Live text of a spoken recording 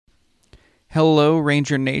Hello,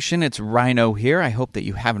 Ranger Nation. It's Rhino here. I hope that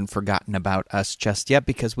you haven't forgotten about us just yet,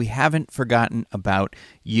 because we haven't forgotten about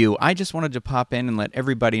you. I just wanted to pop in and let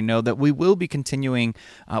everybody know that we will be continuing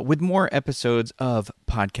with more episodes of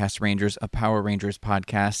Podcast Rangers, a Power Rangers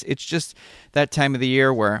podcast. It's just that time of the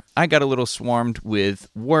year where I got a little swarmed with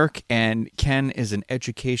work, and Ken is an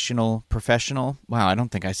educational professional. Wow, I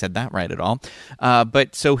don't think I said that right at all.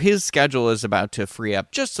 But so his schedule is about to free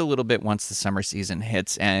up just a little bit once the summer season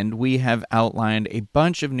hits, and we have outlined a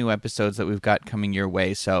bunch of new episodes that we've got coming your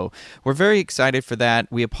way. So we're very excited for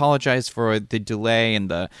that. We apologize for the delay and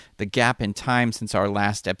the gap in time since our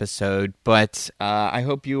last episode, but I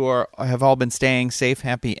hope you have all been staying safe,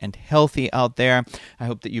 happy, and healthy out there. I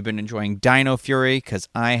hope that you've been enjoying Dino Fury, because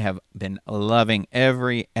I have been loving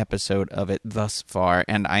every episode of it thus far,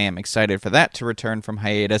 and I am excited for that to return from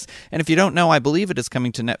hiatus. And if you don't know, I believe it is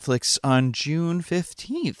coming to Netflix on June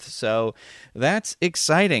 15th, so that's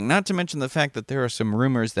exciting. Not to mention the fact that there are some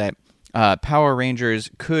rumors that Power Rangers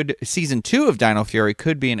season 2 of Dino Fury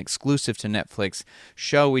could be an exclusive to Netflix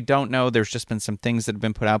show. We don't know. There's just been some things that have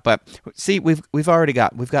been put out, but see, we've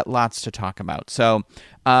got lots to talk about. So,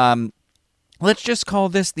 let's just call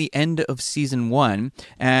this the end of Season 1,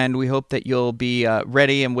 and we hope that you'll be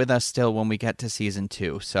ready and with us still when we get to Season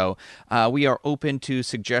 2. So we are open to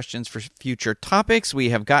suggestions for future topics.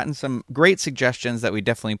 We have gotten some great suggestions that we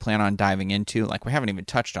definitely plan on diving into, like we haven't even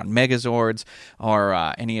touched on Megazords or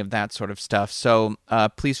any of that sort of stuff. So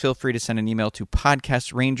please feel free to send an email to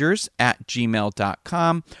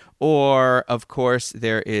podcastrangers@gmail.com. Or, of course,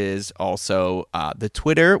 there is also the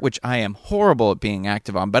Twitter, which I am horrible at being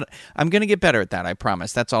active on, but I'm going to get better at that, I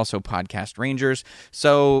promise. That's also Podcast Rangers.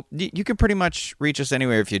 So you can pretty much reach us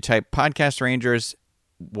anywhere if you type Podcast Rangers,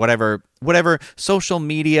 whatever social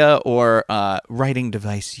media or writing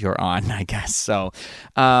device you're on, I guess. So,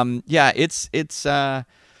 yeah, it's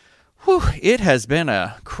it has been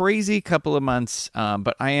a crazy couple of months,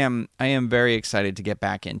 but I am very excited to get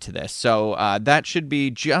back into this. So that should be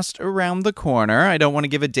just around the corner. I don't want to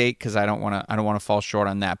give a date because I don't want to fall short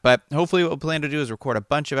on that. But hopefully, what we plan to do is record a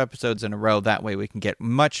bunch of episodes in a row. That way, we can get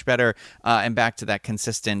much better and back to that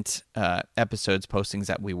consistent episodes postings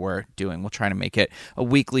that we were doing. We'll try to make it a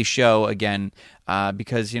weekly show again.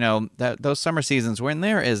 Because those summer seasons when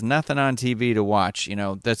there is nothing on TV to watch,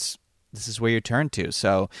 this is where you turn to.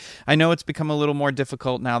 So I know it's become a little more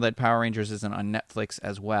difficult now that Power Rangers isn't on Netflix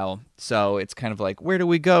as well. So it's kind of like, where do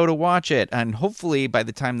we go to watch it? And hopefully by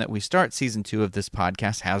the time that we start Season 2 of this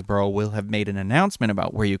podcast, Hasbro will have made an announcement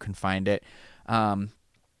about where you can find it.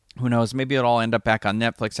 Who knows? Maybe it'll all end up back on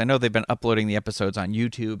Netflix. I know they've been uploading the episodes on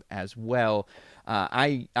YouTube as well.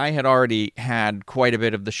 I had already had quite a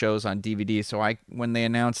bit of the shows on DVD, so when they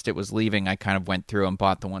announced it was leaving, I kind of went through and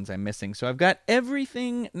bought the ones I'm missing. So I've got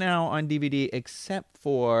everything now on DVD except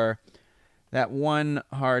for that one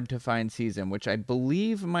hard-to-find season, which I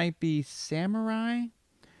believe might be Samurai.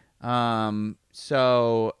 Yeah.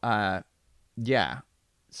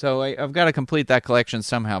 So I've got to complete that collection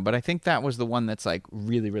somehow, but I think that was the one that's like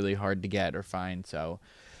really, really hard to get or find, so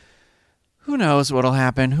who knows what'll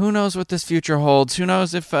happen? Who knows what this future holds? Who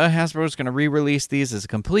knows if Hasbro is going to re-release these as a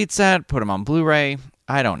complete set, put them on Blu-ray?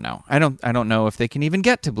 I don't know. I don't know if they can even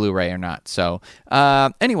get to Blu-ray or not. So,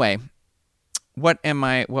 anyway, what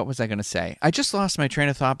was I going to say? I just lost my train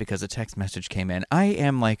of thought because a text message came in. I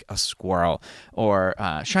am like a squirrel, or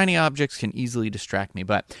shiny objects can easily distract me,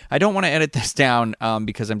 but I don't want to edit this down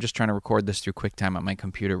because I'm just trying to record this through QuickTime on my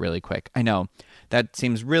computer really quick. I know that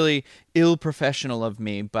seems really ill-professional of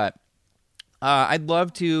me, but I'd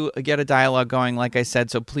love to get a dialogue going, like I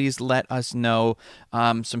said, so please let us know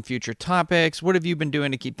some future topics. What have you been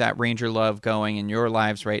doing to keep that Ranger love going in your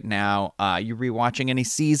lives right now? You rewatching any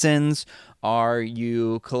seasons? Are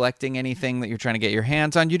you collecting anything that you're trying to get your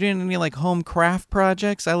hands on? You doing any like home craft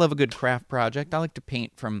projects? I love a good craft project. I like to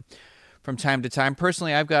paint from time to time.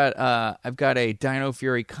 Personally, I've got a Dino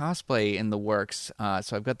Fury cosplay in the works.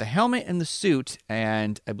 So I've got the helmet and the suit,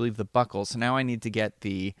 and I believe the buckle. So now I need to get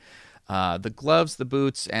the gloves, the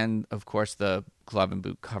boots, and, of course, the glove and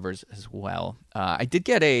boot covers as well. I did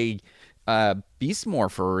get a Beast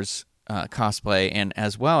Morphers cosplay in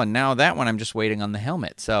as well, and now that one I'm just waiting on the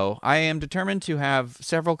helmet. So I am determined to have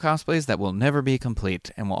several cosplays that will never be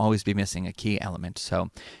complete and will always be missing a key element. So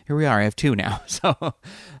here we are. I have two now. So,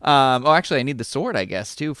 actually, I need the sword, I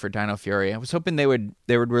guess, too, for Dino Fury. I was hoping they would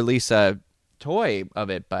release a toy of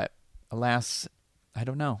it, but alas, I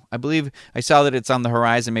don't know. I believe I saw that it's on the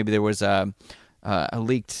horizon. Maybe there was a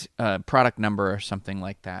leaked product number or something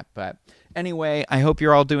like that. But Anyway, I hope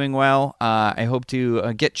you're all doing well. I hope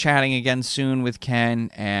to get chatting again soon with Ken,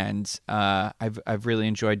 and I've really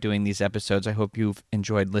enjoyed doing these episodes. I hope you've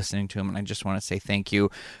enjoyed listening to them, and I just want to say thank you.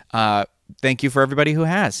 Thank you for everybody who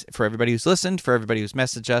has, for everybody who's listened, for everybody who's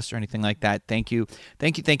messaged us or anything like that. Thank you,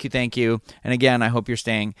 thank you, thank you, thank you. And again, I hope you're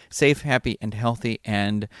staying safe, happy, and healthy,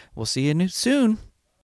 and we'll see you soon.